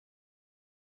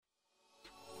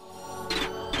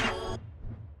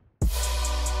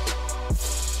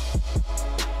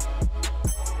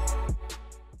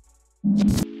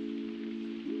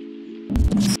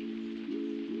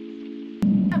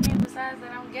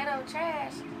ghetto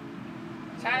trash.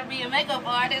 Trying to be a makeup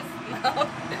artist. No.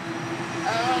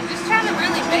 Just trying to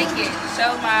really make it.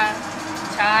 Show my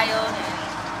child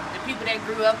and the people that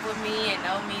grew up with me and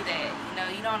know me that, you know,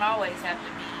 you don't always have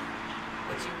to be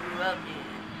what you grew up in.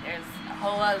 There's a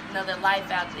whole another life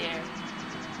out there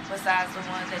besides the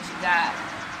ones that you got.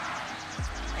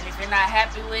 And if you're not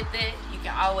happy with it, you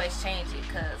can always change it,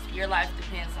 because your life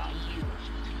depends on you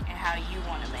and how you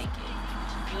want to make it.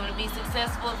 If you want to be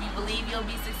successful, if you believe you'll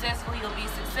be successful, you'll be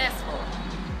successful.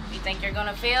 If you think you're going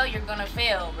to fail, you're going to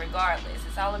fail regardless.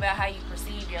 It's all about how you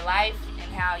perceive your life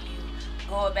and how you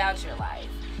go about your life.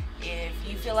 If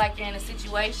you feel like you're in a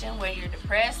situation where you're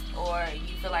depressed or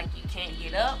you feel like you can't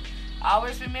get up,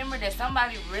 always remember that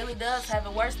somebody really does have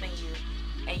it worse than you,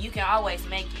 and you can always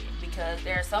make it, because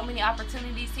there are so many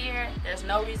opportunities here. There's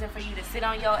no reason for you to sit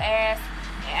on your ass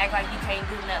and act like you can't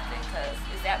do nothing, because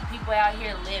it's that people out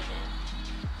here living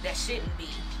that shouldn't be.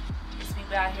 It's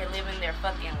people out here living their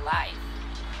fucking life.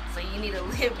 So you need to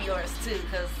live yours too,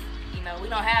 because, you know, we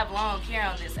don't have long here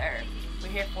on this earth. We're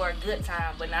here for a good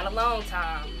time, but not a long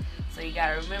time. So you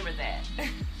gotta remember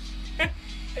that.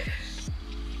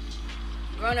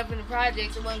 Growing up in the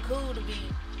projects, it wasn't cool to be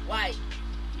white.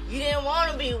 You didn't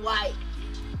want to be white.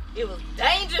 It was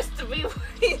dangerous to be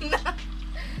white.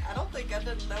 I don't think I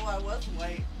didn't know I was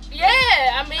white. Yeah,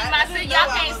 I mean, my sister, y'all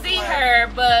can't see her,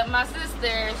 but my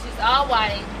sister, she's all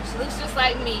white. She looks just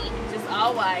like me, just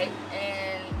all white.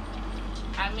 And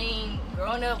I mean,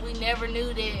 growing up, we never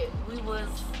knew that we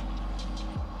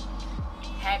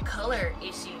had color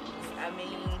issues. I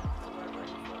mean,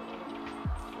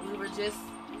 we were just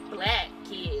black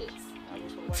kids. I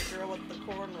was a white girl with the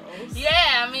cornrows.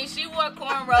 Yeah, I mean, she wore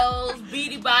cornrows,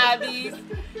 beady bobbies.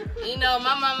 You know,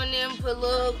 my mama and them put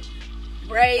little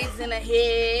braids in her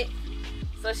head.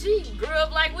 So she grew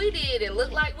up like we did and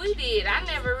looked like we did. I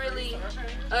never really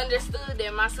understood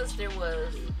that my sister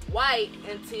was white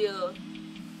until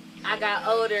I got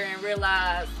older and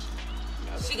realized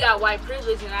she got white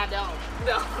privilege and I don't.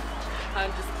 No,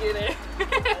 I'm just kidding.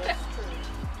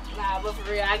 Nah, but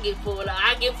for real, I get pulled over.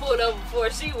 I get pulled over before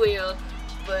she will.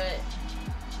 But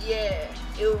yeah,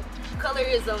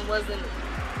 colorism wasn't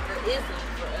the ism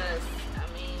for us. I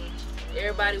mean,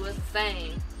 everybody was the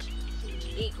same,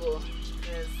 equal.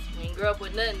 Because when you grow up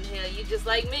with nothing, hell, you just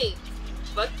like me.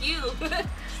 Fuck you.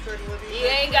 You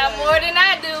ain't got more than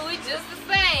I do. We just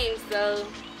the same. So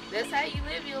that's how you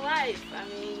live your life. I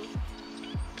mean,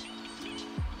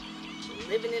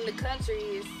 living in the country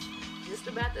is just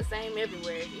about the same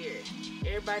everywhere here.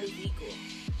 Everybody's equal.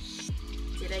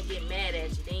 Till they get mad at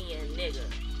you, then you're a nigga.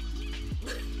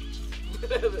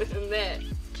 But other than that,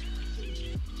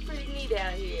 pretty neat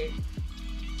out here.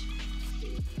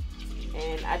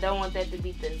 And I don't want that to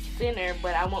be the center,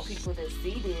 but I want people to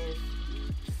see this.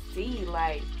 See,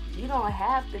 like, you don't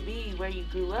have to be where you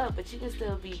grew up, but you can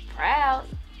still be proud.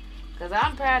 Because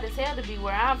I'm proud as hell to be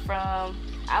where I'm from.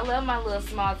 I love my little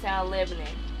small town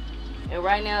Lebanon. And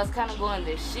right now it's kind of going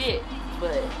to shit,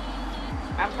 but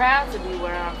I'm proud to be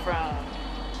where I'm from.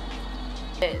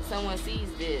 That someone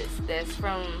sees this, that's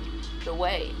from the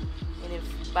way. And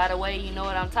if by the way, you know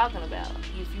what I'm talking about.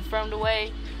 If you're from the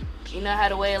way, you know how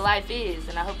the way of life is.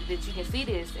 And I hope that you can see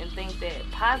this and think that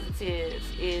positive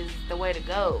is the way to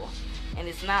go. And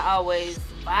it's not always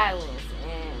violence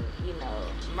and, you know,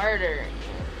 murder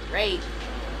and rape,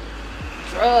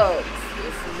 drugs.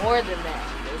 It's more than that.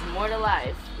 There's more to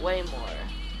life, way more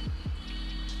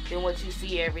than what you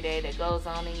see every day that goes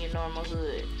on in your normal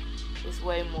hood. It's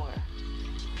way more.